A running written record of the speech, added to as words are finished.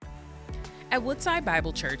At Woodside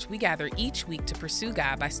Bible Church, we gather each week to pursue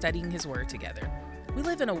God by studying His Word together. We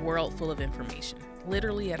live in a world full of information,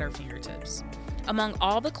 literally at our fingertips. Among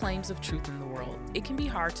all the claims of truth in the world, it can be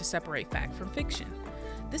hard to separate fact from fiction.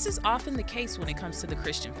 This is often the case when it comes to the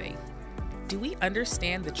Christian faith. Do we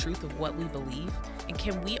understand the truth of what we believe, and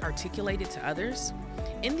can we articulate it to others?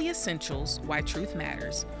 In the Essentials, Why Truth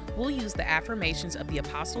Matters, we'll use the affirmations of the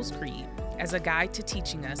Apostles' Creed as a guide to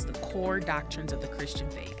teaching us the core doctrines of the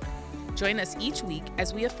Christian faith. Join us each week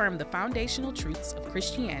as we affirm the foundational truths of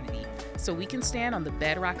Christianity so we can stand on the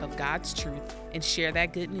bedrock of God's truth and share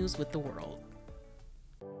that good news with the world.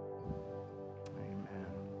 Amen.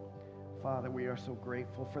 Father, we are so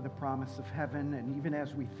grateful for the promise of heaven, and even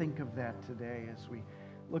as we think of that today, as we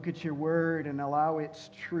look at your word and allow its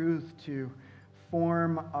truth to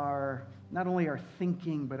form not only our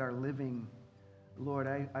thinking, but our living, Lord,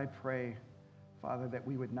 I pray, Father, that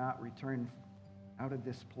we would not return out of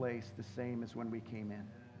this place the same as when we came in.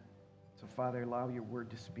 So, Father, allow your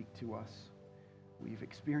word to speak to us. We've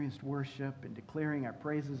experienced worship and declaring our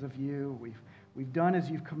praises of you. We've done as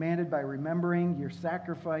you've commanded by remembering your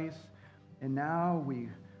sacrifice, and now we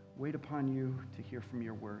wait upon you to hear from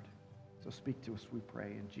your word. So speak to us, we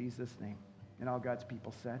pray, in Jesus' name. And all God's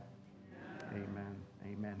people said, amen.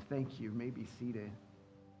 Amen. Thank you. You may be seated.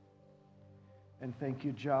 And thank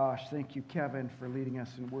you, Josh. Thank you, Kevin, for leading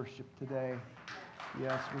us in worship today.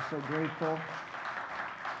 Yes, we're so grateful.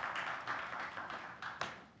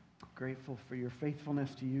 Grateful for your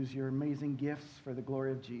faithfulness to use your amazing gifts for the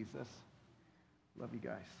glory of Jesus. Love you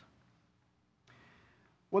guys.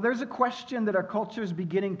 Well, there's a question that our culture is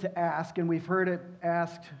beginning to ask, and we've heard it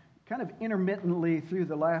asked kind of intermittently through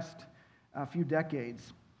the last few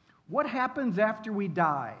decades. What happens after we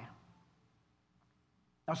die?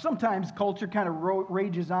 Now, sometimes culture kind of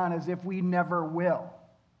rages on as if we never will.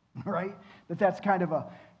 Right? That's kind of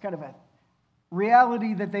a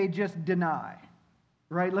reality that they just deny.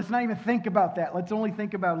 Right? Let's not even think about that. Let's only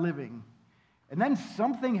think about living. And then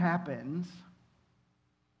something happens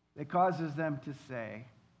that causes them to say,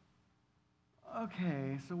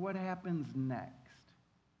 okay, so what happens next?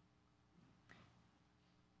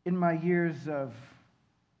 In my years of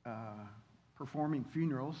performing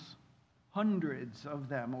funerals, hundreds of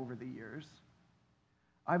them over the years,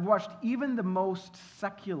 I've watched even the most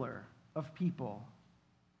secular of people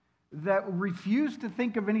that refuse to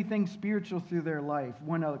think of anything spiritual through their life.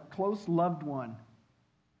 When a close loved one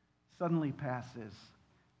suddenly passes,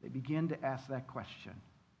 they begin to ask that question.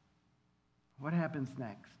 What happens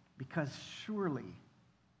next? Because surely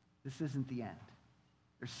this isn't the end.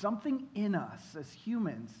 There's something in us as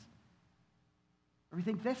humans where we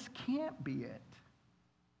think this can't be it.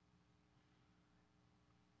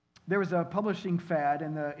 There was a publishing fad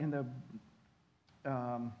in the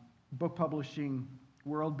book publishing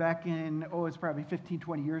world back in, it's probably 15,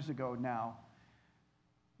 20 years ago now,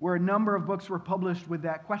 where a number of books were published with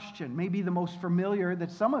that question. Maybe the most familiar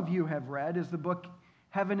that some of you have read is the book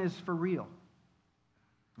Heaven is for Real,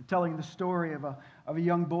 telling the story of a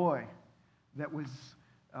young boy that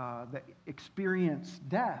experienced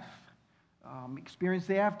death, experienced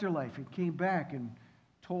the afterlife, and came back and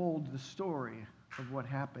told the story of what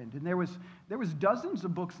happened. And there was dozens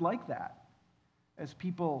of books like that as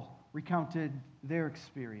people recounted their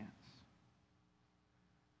experience.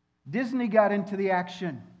 Disney got into the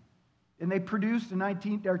action, and they produced in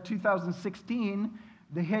 2016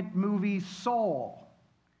 the hit movie Soul.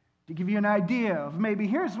 To give you an idea of maybe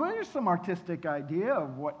here's some artistic idea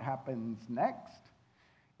of what happens next.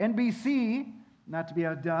 NBC, not to be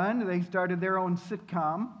outdone, they started their own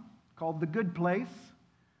sitcom called The Good Place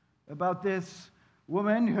about this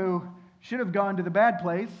woman who should have gone to the bad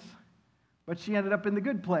place, but she ended up in the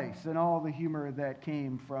good place, and all the humor that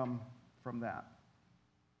came from that.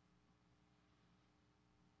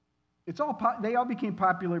 They all became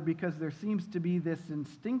popular because there seems to be this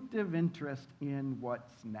instinctive interest in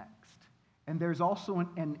what's next. And there's also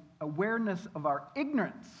an awareness of our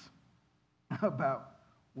ignorance about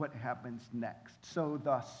what happens next. So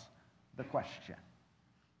thus, the question.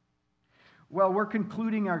 Well, we're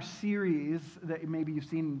concluding our series that maybe you've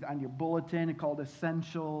seen on your bulletin called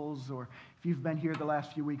Essentials, or if you've been here the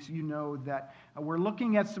last few weeks, you know that we're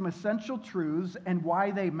looking at some essential truths and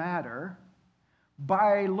why they matter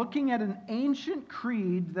by looking at an ancient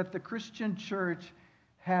creed that the Christian church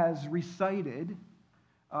has recited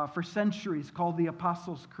for centuries called the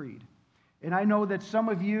Apostles' Creed. And I know that some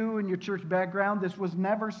of you in your church background, this was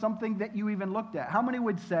never something that you even looked at. How many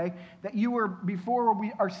would say that you were, before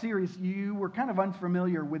our series, you were kind of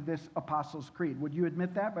unfamiliar with this Apostles' Creed? Would you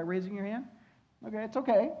admit that by raising your hand? Okay, it's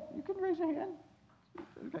okay. You can raise your hand.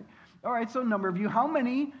 Okay. All right, so a number of you. How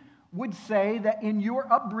many would say that in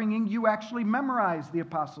your upbringing, you actually memorized the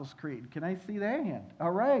Apostles' Creed. Can I see that hand?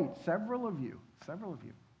 All right, several of you.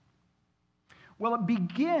 Well, it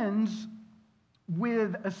begins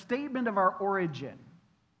with a statement of our origin,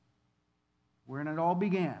 wherein it all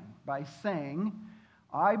began, by saying,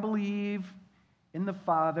 I believe in the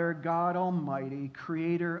Father, God Almighty,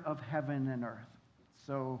 creator of heaven and earth.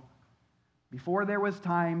 So, before there was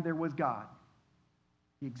time, there was God.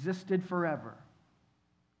 He existed forever.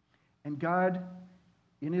 And God,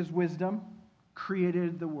 in his wisdom,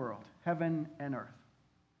 created the world, heaven and earth.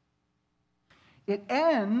 It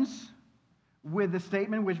ends with the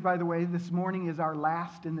statement, which, by the way, this morning is our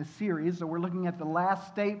last in the series, so we're looking at the last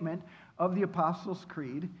statement of the Apostles'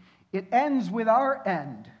 Creed. It ends with our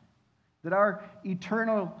end, that our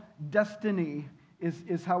eternal destiny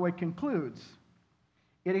is how it concludes.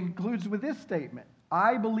 It concludes with this statement,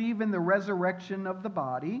 I believe in the resurrection of the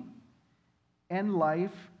body and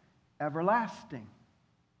life everlasting.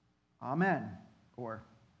 Amen, or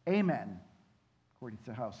amen, according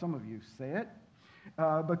to how some of you say it.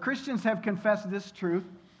 But Christians have confessed this truth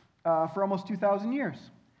for almost 2,000 years.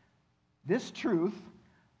 This truth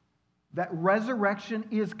that resurrection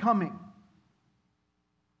is coming.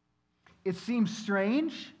 It seems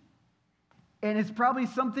strange, and it's probably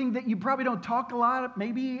something that you probably don't talk a lot,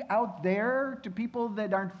 maybe out there to people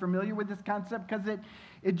that aren't familiar with this concept, because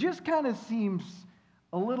it just kind of seems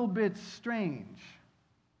a little bit strange.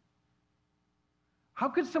 How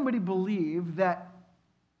could somebody believe that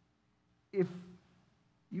if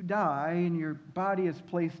you die and your body is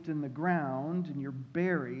placed in the ground and you're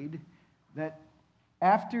buried, that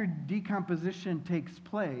after decomposition takes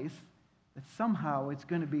place, that somehow it's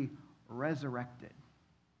going to be resurrected?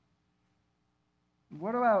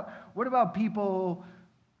 What about people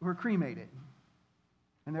who are cremated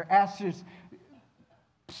and their ashes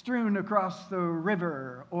strewn across the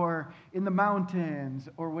river or in the mountains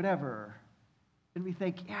or whatever? And we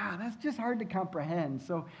think, yeah, that's just hard to comprehend.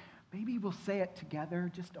 So maybe we'll say it together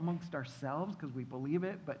just amongst ourselves because we believe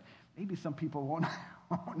it, but maybe some people won't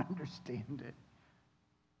understand it.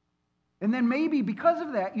 And then maybe because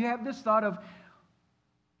of that, you have this thought of,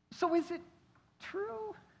 so is it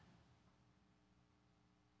true?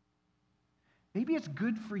 Maybe it's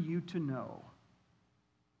good for you to know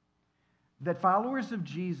that followers of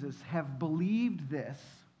Jesus have believed this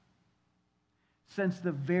since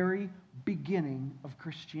the very beginning of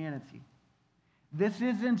Christianity. This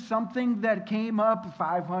isn't something that came up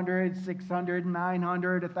 500, 600,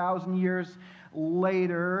 900, 1,000 years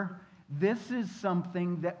later. This is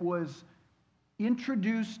something that was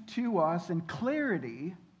introduced to us in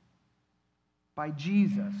clarity by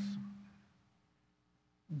Jesus.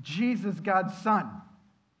 Jesus, God's Son,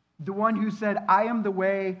 the one who said, I am the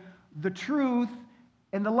way, the truth,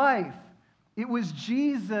 and the life. It was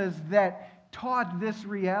Jesus that taught this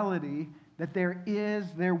reality that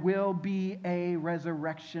there will be a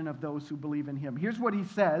resurrection of those who believe in him. Here's what he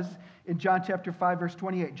says in John chapter 5, verse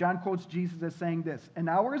 28. John quotes Jesus as saying this, an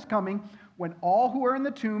hour is coming when all who are in the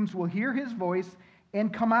tombs will hear his voice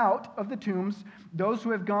and come out of the tombs, those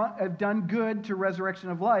who have done good to resurrection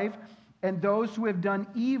of life, and those who have done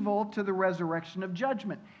evil to the resurrection of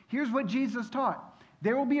judgment. Here's what Jesus taught.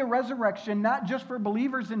 There will be a resurrection not just for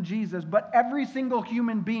believers in Jesus, but every single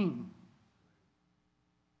human being.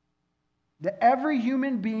 That every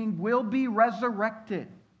human being will be resurrected.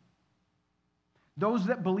 Those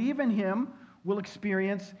that believe in him will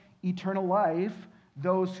experience eternal life.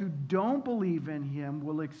 Those who don't believe in him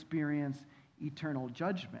will experience eternal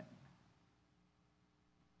judgment.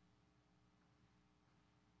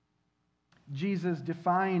 Jesus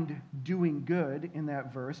defined doing good in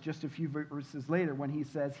that verse just a few verses later when he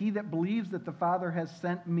says, he that believes that the Father has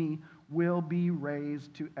sent me will be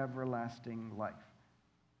raised to everlasting life.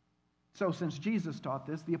 So since Jesus taught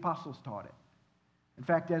this, the apostles taught it. In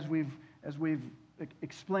fact, as we've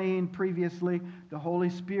explained previously, the Holy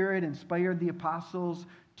Spirit inspired the apostles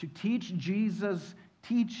to teach Jesus'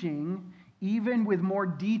 teaching even with more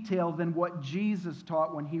detail than what Jesus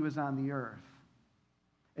taught when he was on the earth.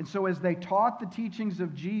 And so as they taught the teachings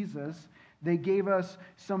of Jesus, they gave us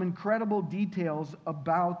some incredible details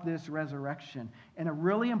about this resurrection. And a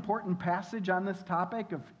really important passage on this topic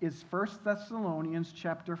is 1 Thessalonians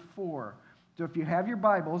chapter 4. So if you have your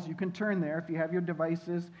Bibles, you can turn there. If you have your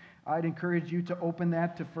devices, I'd encourage you to open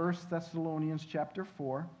that to 1 Thessalonians chapter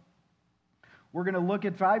 4. We're going to look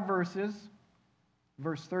at 5 verses,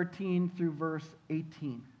 verse 13 through verse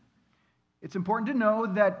 18. It's important to know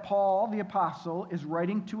that Paul, the apostle, is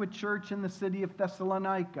writing to a church in the city of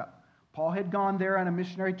Thessalonica. Paul had gone there on a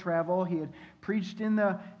missionary travel. He had preached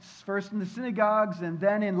first in the synagogues and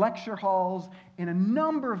then in lecture halls, and a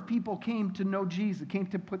number of people came to know Jesus, came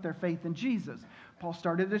to put their faith in Jesus. Paul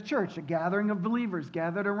started a church, a gathering of believers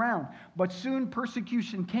gathered around. But soon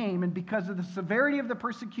persecution came, and because of the severity of the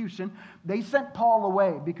persecution, they sent Paul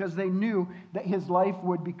away because they knew that his life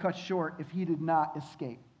would be cut short if he did not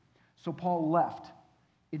escape. So Paul left.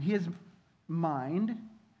 In his mind,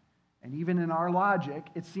 and even in our logic,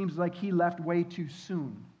 it seems like he left way too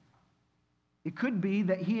soon. It could be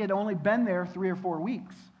that he had only been there 3 or 4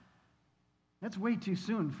 weeks. That's way too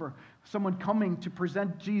soon for someone coming to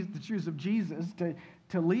present the truths of Jesus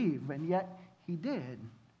to leave, and yet he did.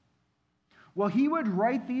 Well, he would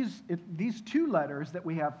write these 2 letters that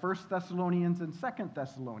we have, 1 Thessalonians and 2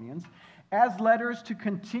 Thessalonians, as letters to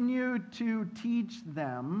continue to teach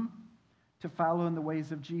them to follow in the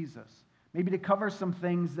ways of Jesus. Maybe to cover some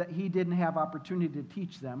things that he didn't have opportunity to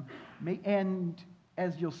teach them. And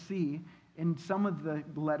as you'll see, in some of the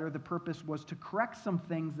letter, the purpose was to correct some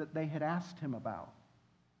things that they had asked him about.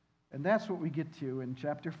 And that's what we get to in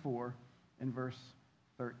chapter 4 and verse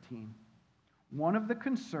 13. One of the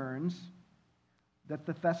concerns that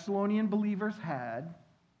the Thessalonian believers had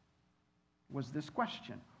was this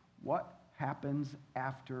question: what happens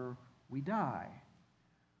after we die?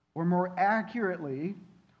 Or more accurately,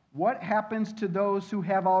 what happens to those who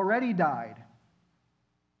have already died?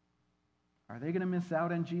 Are they going to miss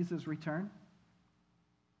out on Jesus' return?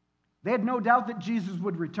 They had no doubt that Jesus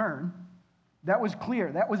would return. That was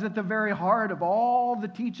clear. That was at the very heart of all the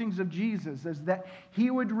teachings of Jesus, is that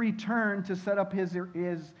he would return to set up his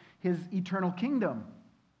eternal kingdom.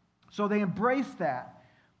 So they embraced that.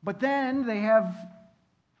 But then they have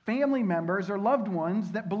family members or loved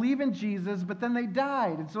ones that believe in Jesus, but then they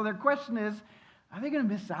died. And so their question is, are they going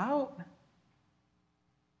to miss out?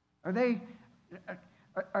 Are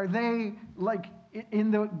they like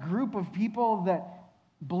in the group of people that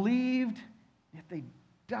believed that they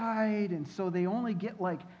died, and so they only get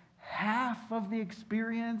like half of the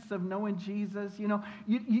experience of knowing Jesus? You know,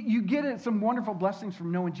 you get some wonderful blessings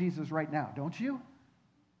from knowing Jesus right now, don't you?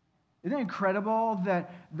 Isn't it incredible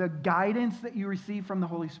that the guidance that you receive from the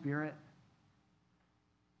Holy Spirit?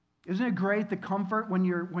 Isn't it great, the comfort when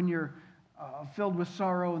you're filled with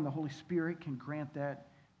sorrow and the Holy Spirit can grant that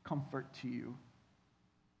comfort to you?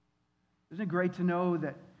 Isn't it great to know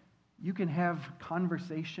that you can have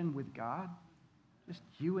conversation with God? Just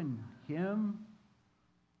you and him?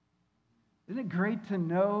 Isn't it great to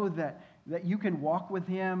know that you can walk with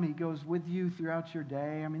him? He goes with you throughout your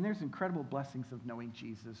day. I mean, there's incredible blessings of knowing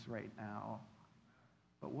Jesus right now.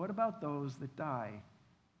 But what about those that die?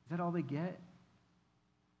 Is that all they get?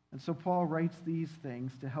 And so Paul writes these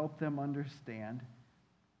things to help them understand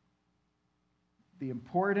the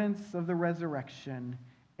importance of the resurrection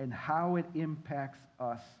and how it impacts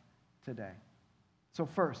us today. So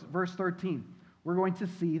first, verse 13, we're going to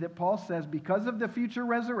see that Paul says, because of the future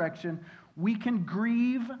resurrection, we can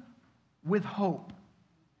grieve with hope.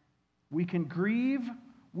 We can grieve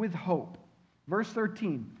with hope. Verse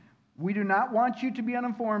 13, we do not want you to be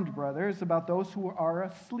uninformed, brothers, about those who are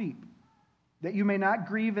asleep, that you may not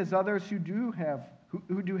grieve as others who do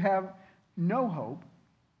have no hope.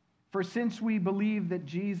 For since we believe that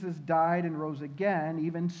Jesus died and rose again,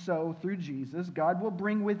 even so through Jesus, God will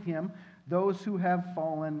bring with him those who have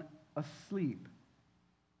fallen asleep.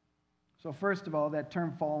 So first of all, that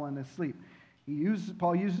term fallen asleep.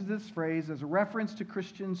 Paul uses this phrase as a reference to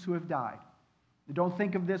Christians who have died. Don't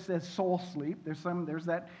think of this as soul sleep. There's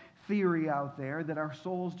that theory out there that our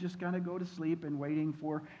souls just kind of go to sleep and waiting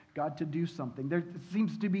for God to do something. There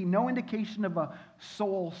seems to be no indication of a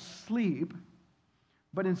soul sleep,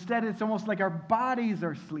 but instead it's almost like our bodies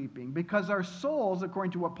are sleeping, because our souls,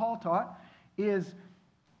 according to what Paul taught,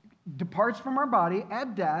 departs from our body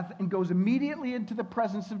at death and goes immediately into the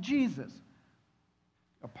presence of Jesus.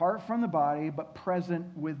 Apart from the body, but present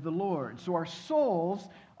with the Lord. So our souls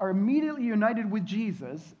are immediately united with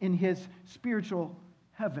Jesus in his spiritual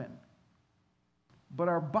heaven. But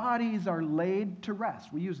our bodies are laid to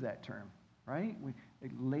rest. We use that term, right?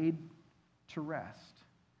 Laid to rest,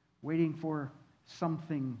 waiting for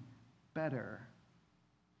something better.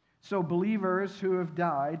 So believers who have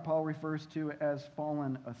died, Paul refers to as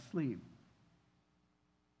fallen asleep.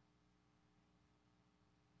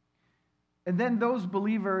 And then those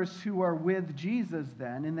believers who are with Jesus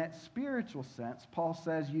then, in that spiritual sense, Paul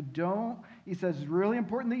says, he says, it's really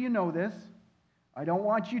important that you know this. I don't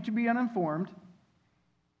want you to be uninformed.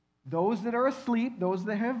 Those that are asleep, those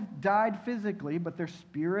that have died physically, but their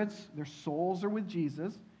spirits, their souls are with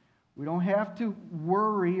Jesus, we don't have to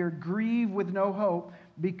worry or grieve with no hope,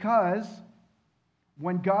 because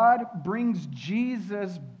when God brings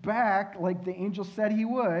Jesus back, like the angel said he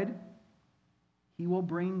would, he will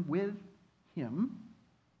bring with him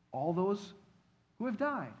all those who have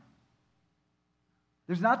died.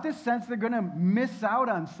 There's not this sense they're going to miss out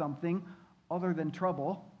on something other than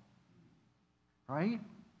trouble, right?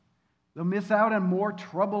 They'll miss out on more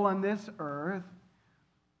trouble on this earth,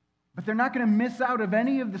 but they're not going to miss out of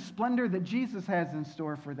any of the splendor that Jesus has in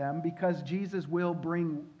store for them, because Jesus will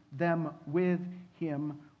bring them with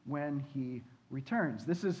him when he returns.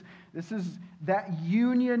 This is that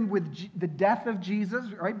union with the death of Jesus,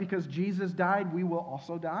 right? Because Jesus died, we will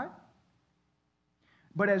also die.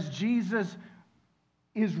 But as Jesus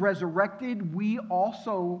is resurrected, we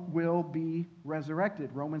also will be resurrected.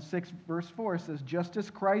 Romans 6 verse 4 says, just as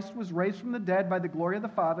Christ was raised from the dead by the glory of the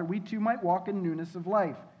Father, we too might walk in newness of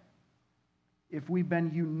life. If we've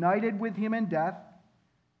been united with him in death,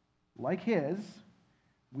 like his,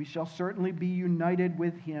 we shall certainly be united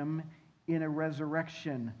with him in a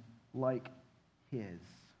resurrection like his.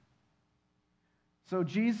 So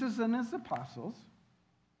Jesus and his apostles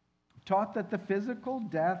taught that the physical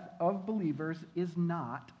death of believers is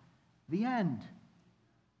not the end.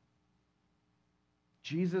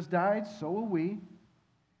 Jesus died, so will we.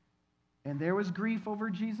 And there was grief over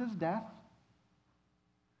Jesus' death.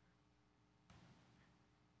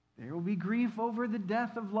 There will be grief over the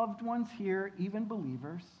death of loved ones here, even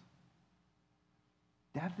believers.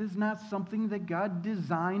 Death is not something that God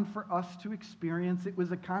designed for us to experience. It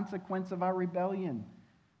was a consequence of our rebellion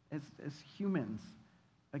as humans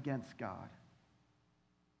against God.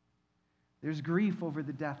 There's grief over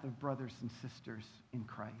the death of brothers and sisters in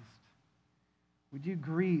Christ. Would you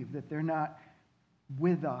grieve that they're not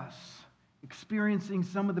with us, experiencing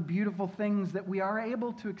some of the beautiful things that we are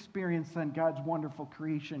able to experience on God's wonderful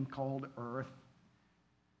creation called earth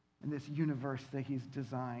and this universe that he's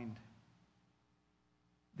designed?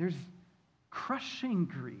 There's crushing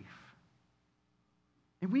grief.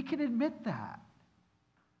 And we can admit that.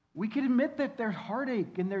 We can admit that there's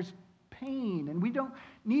heartache and there's pain, and we don't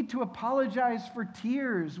need to apologize for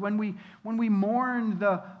tears when we mourn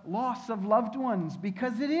the loss of loved ones,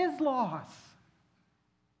 because it is loss.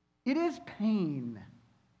 It is pain.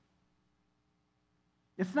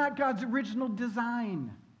 It's not God's original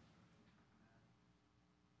design.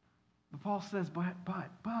 But Paul says, but,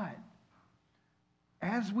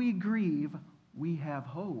 as we grieve, we have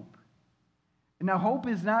hope. Now, hope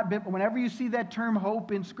is not, whenever you see that term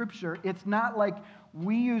hope in Scripture, it's not like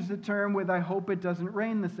we use the term with, I hope it doesn't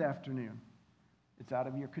rain this afternoon. It's out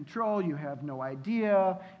of your control. You have no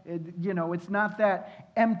idea. It's not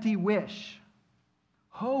that empty wish.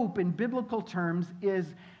 Hope in biblical terms is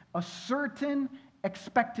a certain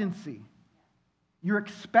expectancy. You're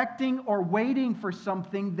expecting or waiting for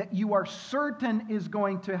something that you are certain is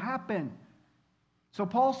going to happen. So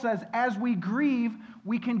Paul says, as we grieve,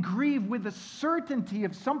 we can grieve with the certainty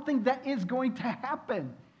of something that is going to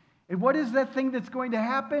happen. And what is that thing that's going to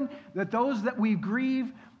happen? That those that we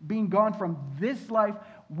grieve, being gone from this life,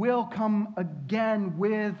 will come again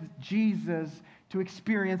with Jesus to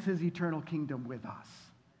experience his eternal kingdom with us.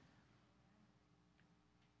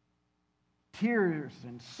 Tears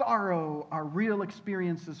and sorrow are real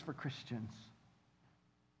experiences for Christians.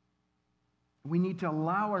 We need to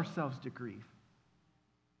allow ourselves to grieve.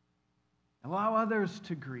 Allow others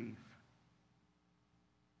to grieve.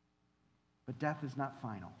 But death is not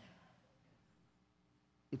final.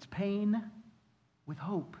 It's pain with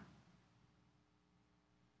hope.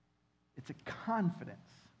 It's a confidence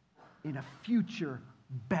in a future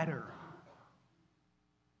better.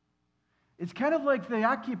 It's kind of like the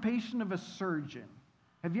occupation of a surgeon.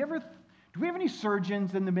 Do we have any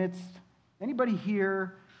surgeons in the midst? Anybody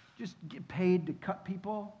here just get paid to cut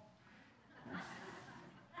people?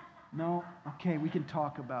 No? Okay, we can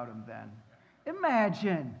talk about them then.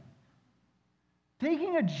 Imagine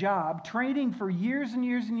taking a job, training for years and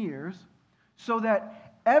years and years, so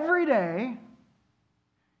that every day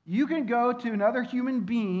you can go to another human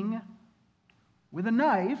being with a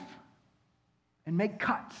knife and make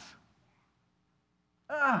cuts.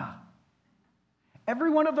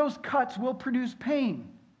 Every one of those cuts will produce pain.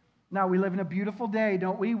 Now, we live in a beautiful day,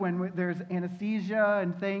 don't we, when there's anesthesia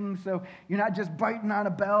and things, so you're not just biting on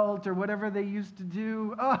a belt or whatever they used to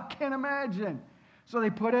do. I can't imagine. So they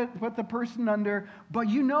put the person under, but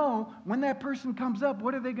when that person comes up,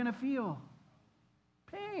 what are they going to feel?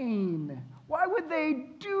 Pain. Why would they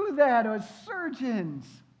do that as surgeons?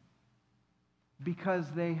 Because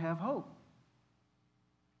they have hope.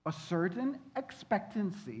 A certain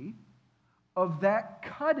expectancy of that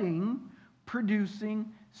cutting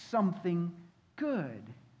producing something good.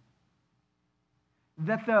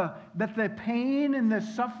 that the pain and the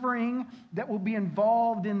suffering that will be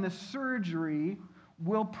involved in the surgery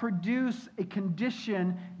will produce a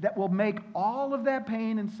condition that will make all of that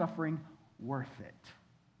pain and suffering worth it.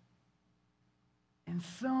 In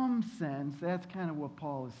some sense, that's kind of what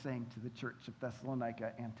Paul is saying to the church of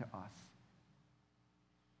Thessalonica and to us.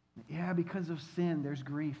 Yeah, because of sin, there's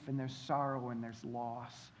grief and there's sorrow and there's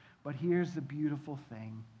loss. But here's the beautiful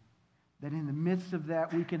thing, that in the midst of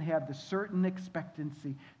that, we can have the certain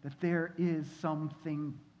expectancy that there is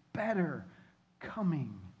something better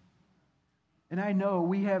coming. And I know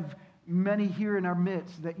we have many here in our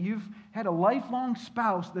midst that you've had a lifelong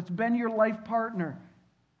spouse that's been your life partner.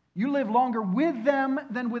 You live longer with them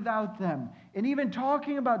than without them. And even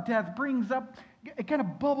talking about death brings up, it kind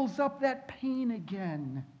of bubbles up that pain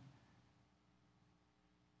again.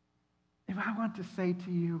 And I want to say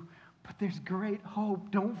to you, but there's great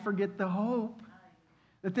hope. Don't forget the hope.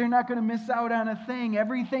 That they're not going to miss out on a thing.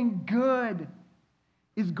 Everything good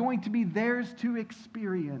is going to be theirs to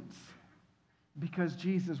experience. Because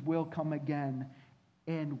Jesus will come again.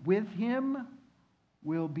 And with him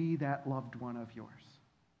will be that loved one of yours.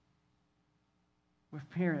 With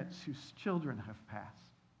parents whose children have passed.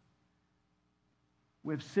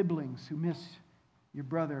 With siblings who miss your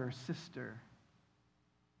brother or sister.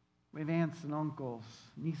 We have aunts and uncles,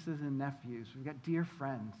 nieces and nephews. We've got dear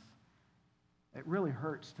friends. It really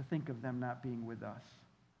hurts to think of them not being with us.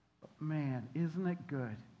 But man, isn't it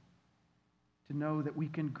good to know that we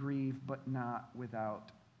can grieve but not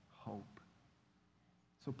without hope?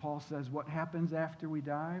 So Paul says, what happens after we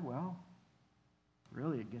die? Well,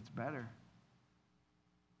 really it gets better.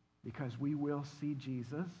 Because we will see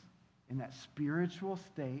Jesus in that spiritual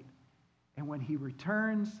state. And when he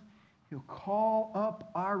returns, he'll call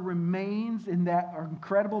up our remains in that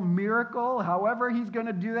incredible miracle. However he's going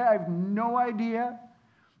to do that, I have no idea.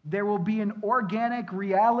 There will be an organic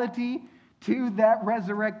reality to that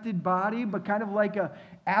resurrected body, but kind of like an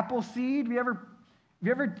apple seed. Have you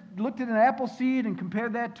ever looked at an apple seed and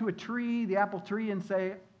compared that to a tree, the apple tree, and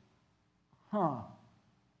say, how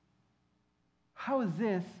has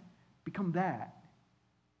this become that?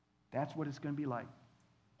 That's what it's going to be like.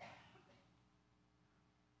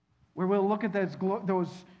 Where we'll look at those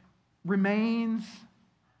remains,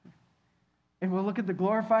 and we'll look at the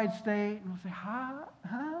glorified state, and we'll say, how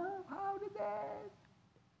did that?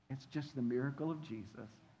 It's just the miracle of Jesus.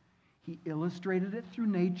 He illustrated it through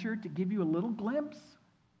nature to give you a little glimpse,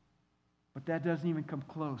 but that doesn't even come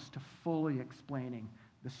close to fully explaining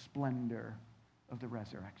the splendor of the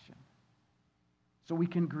resurrection. So we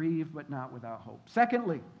can grieve, but not without hope.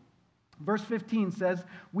 Secondly, verse 15 says,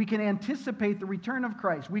 we can anticipate the return of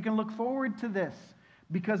Christ. We can look forward to this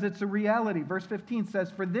because it's a reality. Verse 15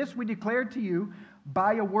 says, for this we declare to you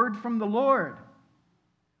by a word from the Lord.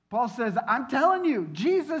 Paul says, I'm telling you,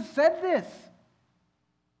 Jesus said this.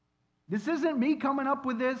 This isn't me coming up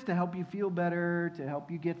with this to help you feel better, to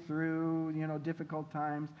help you get through, difficult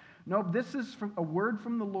times. No, this is a word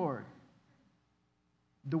from the Lord.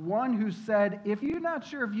 The one who said, if you're not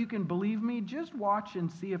sure if you can believe me, just watch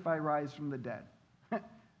and see if I rise from the dead.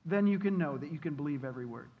 Then you can know that you can believe every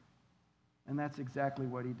word. And that's exactly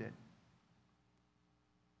what he did.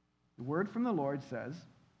 The word from the Lord says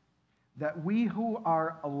that we who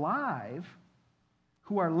are alive,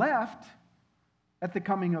 who are left at the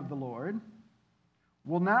coming of the Lord,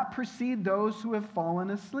 will not precede those who have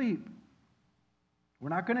fallen asleep. We're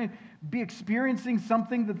not going to be experiencing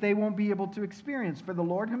something that they won't be able to experience. For the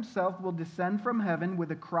Lord himself will descend from heaven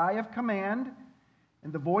with a cry of command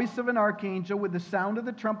and the voice of an archangel with the sound of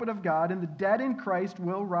the trumpet of God, and the dead in Christ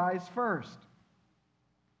will rise first.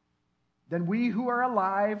 Then we who are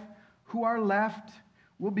alive, who are left,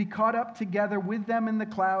 will be caught up together with them in the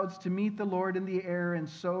clouds to meet the Lord in the air, and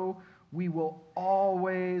so we will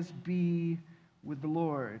always be with the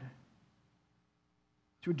Lord.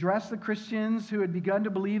 To address the Christians who had begun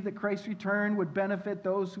to believe that Christ's return would benefit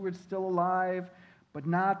those who were still alive, but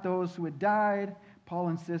not those who had died, Paul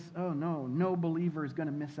insists, no believer is going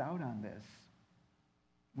to miss out on this.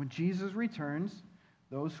 When Jesus returns,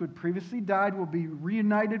 those who had previously died will be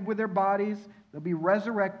reunited with their bodies, they'll be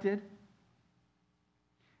resurrected.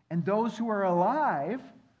 And those who are alive,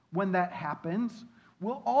 when that happens,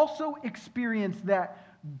 will also experience that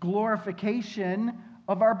glorification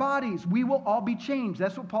of our bodies. We will all be changed.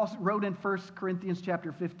 That's what Paul wrote in 1 Corinthians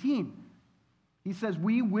chapter 15. He says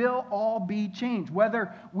we will all be changed.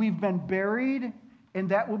 Whether we've been buried and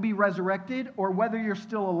that will be resurrected, or whether you're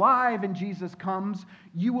still alive and Jesus comes,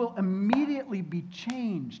 you will immediately be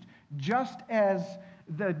changed. Just as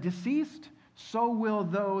the deceased, so will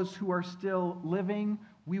those who are still living.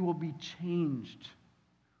 We will be changed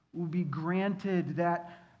will be granted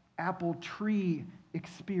that apple tree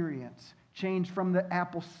experience, change from the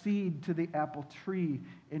apple seed to the apple tree,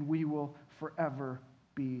 and we will forever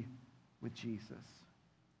be with Jesus.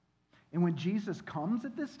 And when Jesus comes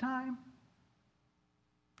at this time,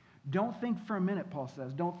 don't think for a minute, Paul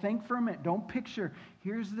says. Don't think for a minute. Don't picture,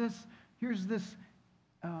 here's this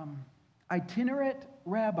itinerant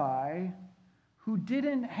rabbi who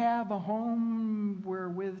didn't have a home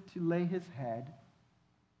wherewith to lay his head.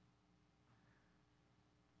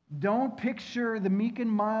 Don't picture the meek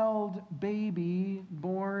and mild baby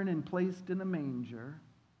born and placed in a manger.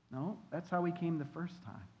 No, that's how he came the first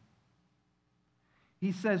time.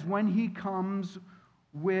 He says when he comes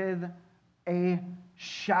with a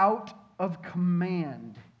shout of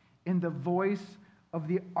command in the voice of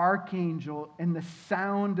the archangel and the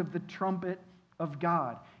sound of the trumpet of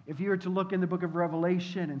God. If you were to look in the book of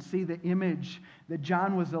Revelation and see the image that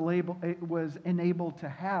John was enabled to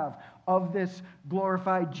have of this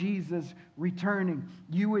glorified Jesus returning,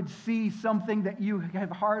 you would see something that you have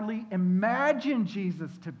hardly imagined Jesus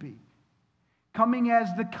to be. Coming as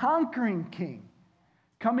the conquering king.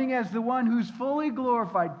 Coming as the one who's fully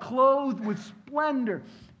glorified, clothed with splendor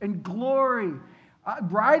and glory.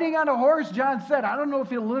 Riding on a horse, John said. I don't know if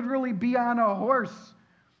he'll literally be on a horse.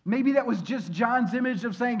 Maybe that was just John's image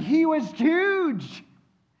of saying he was huge.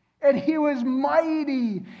 And he was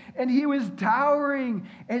mighty. And he was towering.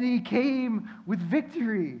 And he came with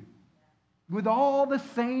victory. With all the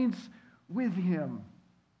saints with him.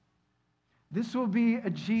 This will be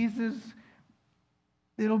a Jesus.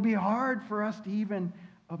 It'll be hard for us to even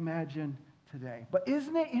imagine today. But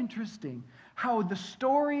isn't it interesting how the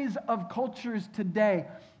stories of cultures today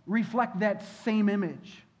reflect that same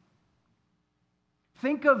image?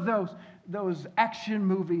 Think of those action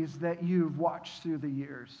movies that you've watched through the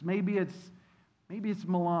years. Maybe it's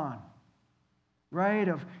Milan, right?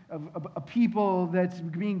 Of a people that's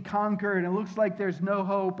being conquered, and it looks like there's no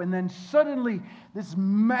hope, and then suddenly this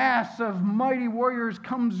mass of mighty warriors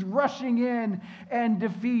comes rushing in and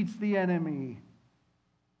defeats the enemy.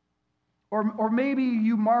 Or maybe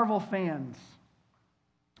you Marvel fans,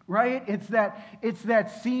 right? It's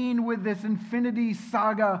that scene with this Infinity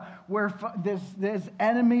Saga where this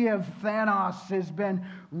enemy of Thanos has been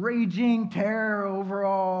raging terror over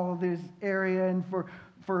all this area, and for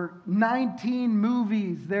 19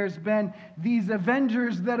 movies, there's been these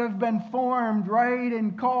Avengers that have been formed, right,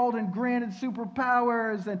 and called and granted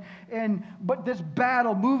superpowers, but this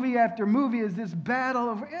battle, movie after movie, is this battle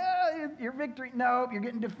of your victory. Nope, you're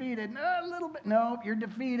getting defeated. No, a little bit. Nope, you're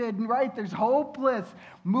defeated. And right, there's hopeless.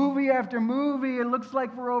 Movie after movie, it looks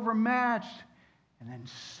like we're overmatched, and then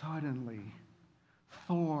suddenly,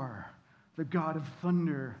 Thor, the god of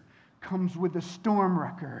thunder, comes with the storm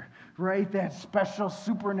wrecker, right? That special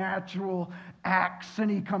supernatural axe, and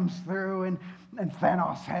he comes through, and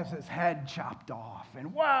Thanos has his head chopped off.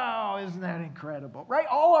 And wow, isn't that incredible, right?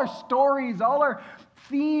 All our stories, all our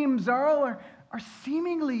themes are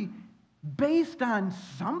seemingly based on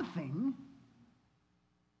something.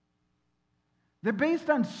 They're based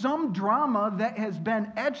on some drama that has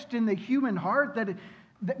been etched in the human heart,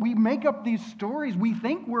 that we make up these stories. We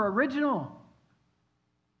think we're original.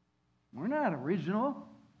 We're not original.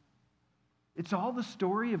 It's all the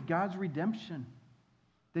story of God's redemption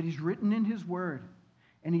that He's written in His Word.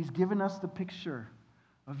 And He's given us the picture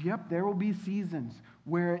of, yep, there will be seasons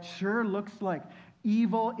where it sure looks like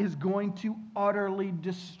evil is going to utterly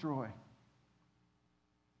destroy.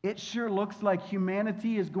 It sure looks like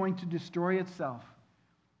humanity is going to destroy itself.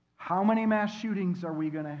 How many mass shootings are we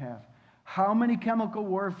going to have? How many chemical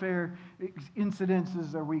warfare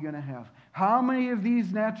incidences are we going to have? How many of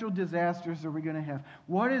these natural disasters are we going to have?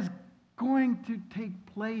 What is going to take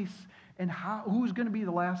place, and who's going to be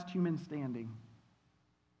the last human standing?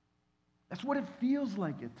 That's what it feels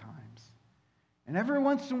like at times. And every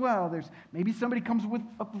once in a while, there's maybe somebody comes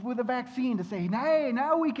up with a vaccine to say, hey,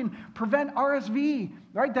 now we can prevent RSV.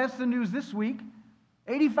 Right? That's the news this week.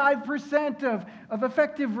 85% of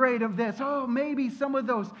effective rate of this. Oh, maybe some of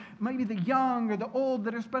those, maybe the young or the old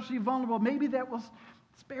that are especially vulnerable, maybe that will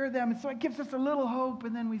spare them. And so it gives us a little hope,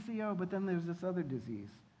 and then we see, but then there's this other disease.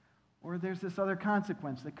 Or there's this other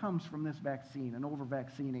consequence that comes from this vaccine and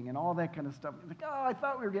over-vaccinating and all that kind of stuff. Like, I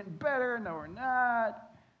thought we were getting better. No, we're not.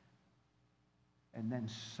 And then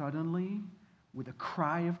suddenly, with a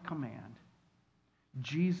cry of command,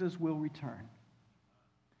 Jesus will return.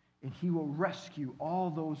 And He will rescue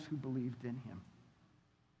all those who believed in Him.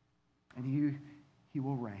 And He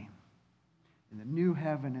will reign. in the new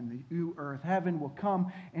heaven and the new earth. Heaven will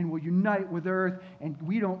come and will unite with earth, and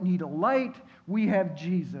we don't need a light. We have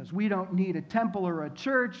Jesus. We don't need a temple or a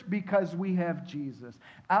church because we have Jesus.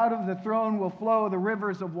 Out of the throne will flow the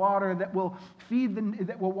rivers of water that will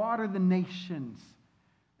water the nations.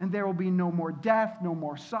 And there will be no more death, no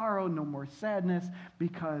more sorrow, no more sadness,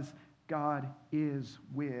 because God is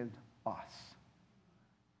with us.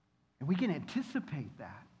 And we can anticipate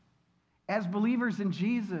that. As believers in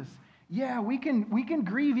Jesus, yeah, we can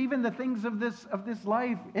grieve even the things of this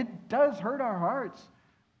life. It does hurt our hearts.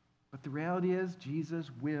 But the reality is Jesus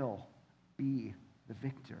will be the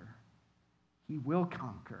victor. He will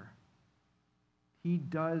conquer. He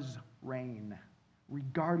does reign,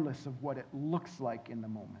 regardless of what it looks like in the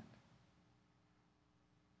moment.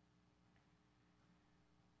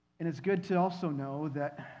 And it's good to also know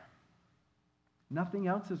that nothing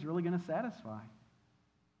else is really going to satisfy.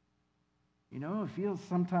 You know, it feels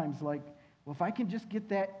sometimes like, well, if I can just get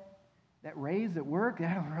that raise at work,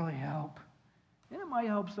 that'll really help. And it might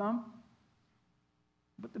help some,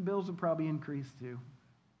 but the bills will probably increase too.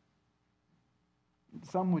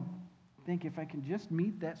 Some would think if I can just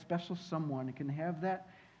meet that special someone, I can have that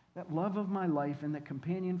love of my life and that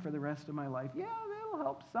companion for the rest of my life, yeah, that'll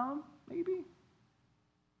help some, maybe.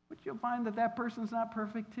 But you'll find that person's not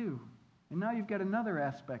perfect too. And now you've got another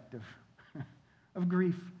aspect of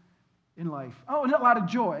grief in life. Oh, and a lot of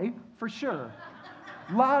joy, for sure.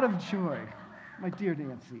 A lot of joy, my dear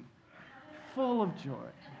Nancy. Full of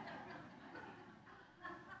joy.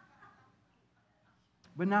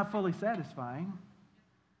 But not fully satisfying,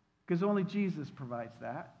 because only Jesus provides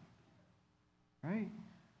that. Right?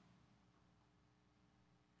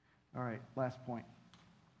 All right, last point.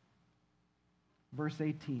 Verse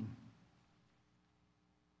 18.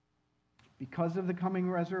 Because of the coming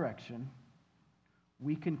resurrection,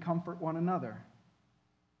 we can comfort one another.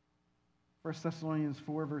 1 Thessalonians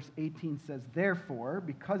 4, verse 18 says, therefore,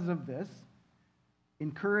 because of this,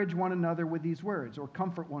 encourage one another with these words, or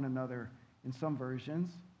comfort one another in some versions.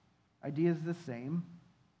 Idea is the same.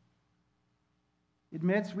 It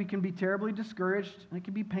admits we can be terribly discouraged, and it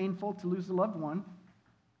can be painful to lose a loved one.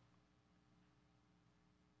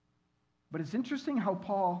 But it's interesting how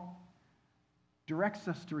Paul directs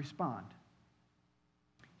us to respond.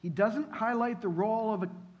 He doesn't highlight the role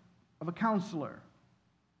of a counselor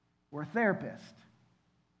or a therapist.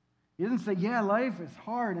 He doesn't say, yeah, life is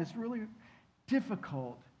hard, it's really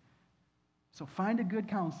difficult. So find a good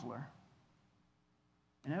counselor,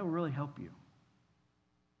 and that will really help you.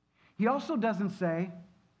 He also doesn't say,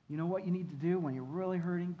 you know what you need to do when you're really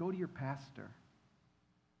hurting? Go to your pastor,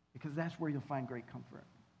 because that's where you'll find great comfort.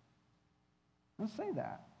 Don't say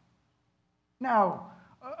that. Now,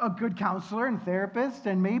 a good counselor and therapist,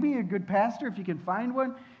 and maybe a good pastor, if you can find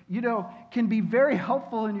one, can be very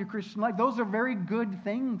helpful in your Christian life. Those are very good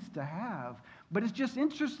things to have. But it's just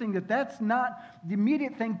interesting that that's not the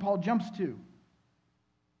immediate thing Paul jumps to.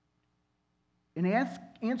 In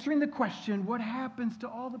answering the question, what happens to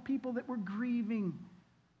all the people that were grieving?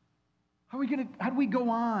 How do we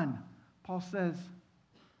go on? Paul says,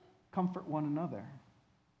 comfort one another.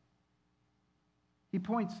 He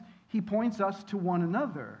points us to one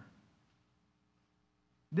another.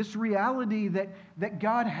 This reality that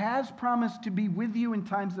God has promised to be with you in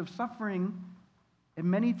times of suffering, and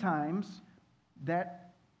many times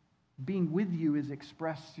that being with you is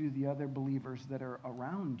expressed through the other believers that are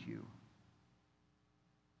around you.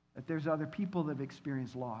 That there's other people that have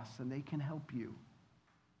experienced loss and they can help you.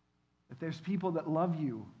 That there's people that love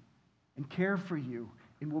you and care for you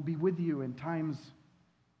and will be with you in times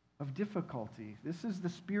of difficulty. This is the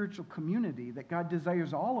spiritual community that God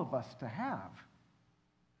desires all of us to have.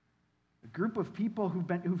 A group of people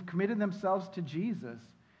who've committed themselves to Jesus.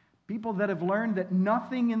 People that have learned that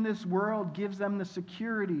nothing in this world gives them the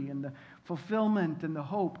security and the fulfillment and the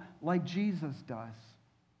hope like Jesus does.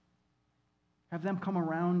 Have them come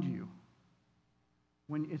around you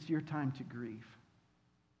when it's your time to grieve.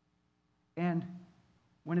 And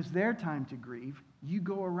when it's their time to grieve, you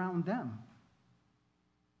go around them.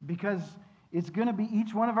 Because it's going to be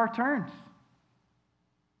each one of our turns.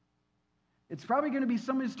 It's probably going to be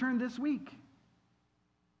somebody's turn this week.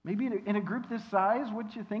 Maybe in a group this size,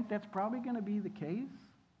 wouldn't you think that's probably going to be the case?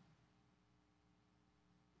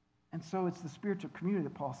 And so it's the spiritual community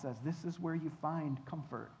that Paul says, this is where you find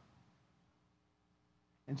comfort.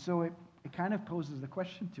 And so it kind of poses the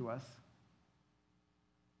question to us,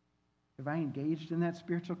 have I engaged in that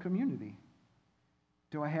spiritual community?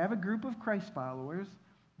 Do I have a group of Christ followers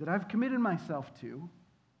that I've committed myself to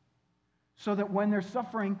so that when they're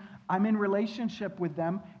suffering, I'm in relationship with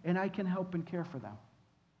them and I can help and care for them?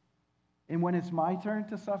 And when it's my turn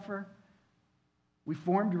to suffer, We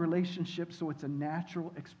formed a relationship so it's a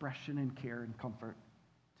natural expression and care and comfort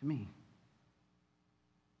to me.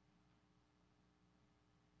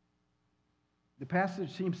 The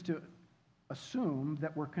passage seems to assume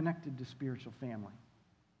that we're connected to spiritual family.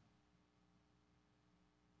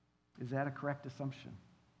 Is that a correct assumption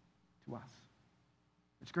to us?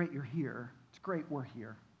 It's great you're here. It's great we're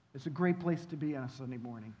here. It's a great place to be on a Sunday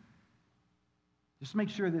morning. Just make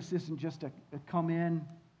sure this isn't just a come in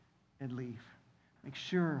and leave. Make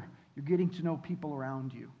sure you're getting to know people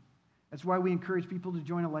around you. That's why we encourage people to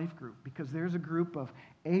join a life group, because there's a group of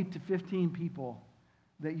 8 to 15 people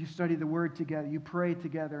that you study the Word together, you pray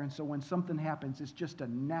together, and so when something happens, it's just a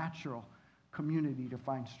natural community to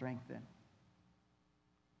find strength in.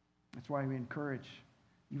 That's why we encourage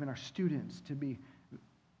even our students to be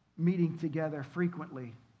meeting together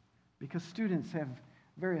frequently, because students have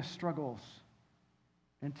various struggles,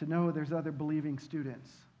 and to know there's other believing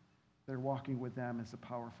students that are walking with them is a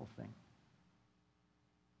powerful thing.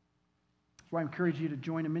 That's why I encourage you to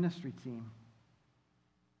join a ministry team.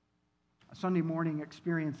 A Sunday morning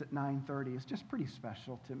experience at 9:30 is just pretty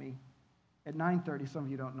special to me. At 9:30, some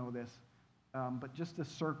of you don't know this, but just a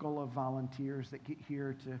circle of volunteers that get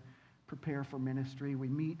here to prepare for ministry. We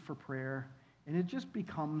meet for prayer, and it just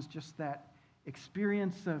becomes just that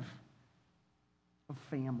experience of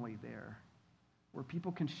family there, where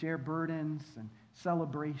people can share burdens and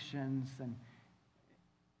celebrations, and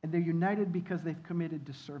they're united because they've committed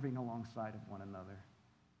to serving alongside of one another.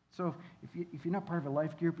 So if you're not part of a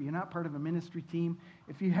life group, or you're not part of a ministry team,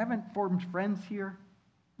 if you haven't formed friends here,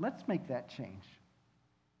 let's make that change.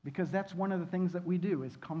 Because that's one of the things that we do,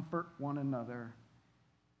 is comfort one another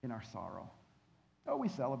in our sorrow. Oh, we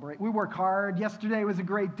celebrate. We work hard. Yesterday was a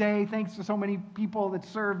great day. Thanks to so many people that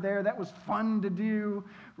served there. That was fun to do,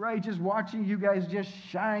 right? Just watching you guys just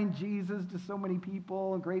shine Jesus to so many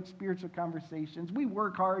people, great spiritual conversations. We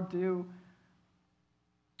work hard too.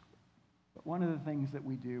 But one of the things that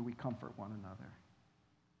we do, we comfort one another.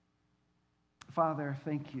 Father,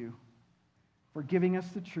 thank you for giving us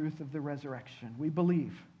the truth of the resurrection. We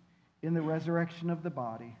believe in the resurrection of the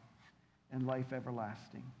body and life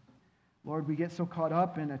everlasting. Lord, we get so caught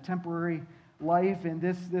up in a temporary life, in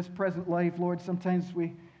this present life, Lord, sometimes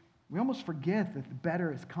we almost forget that the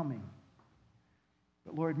better is coming.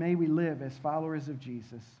 But Lord, may we live as followers of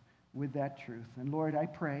Jesus with that truth. And Lord, I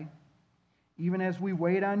pray, even as we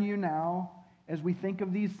wait on you now, as we think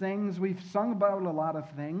of these things, we've sung about a lot of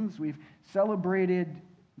things. We've celebrated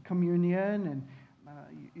communion and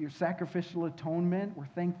your sacrificial atonement. We're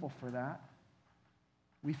thankful for that.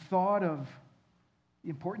 We thought of the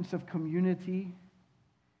importance of community.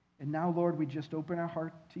 And now, Lord, we just open our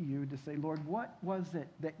heart to you to say, Lord, what was it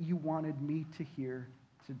that you wanted me to hear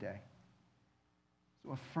today?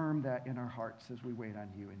 So affirm that in our hearts as we wait on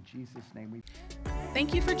you. In Jesus' name we pray.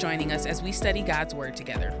 Thank you for joining us as we study God's Word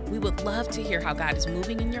together. We would love to hear how God is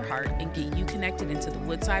moving in your heart and get you connected into the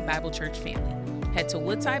Woodside Bible Church family. Head to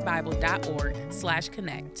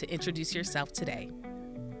woodsidebible.org/connect to introduce yourself today.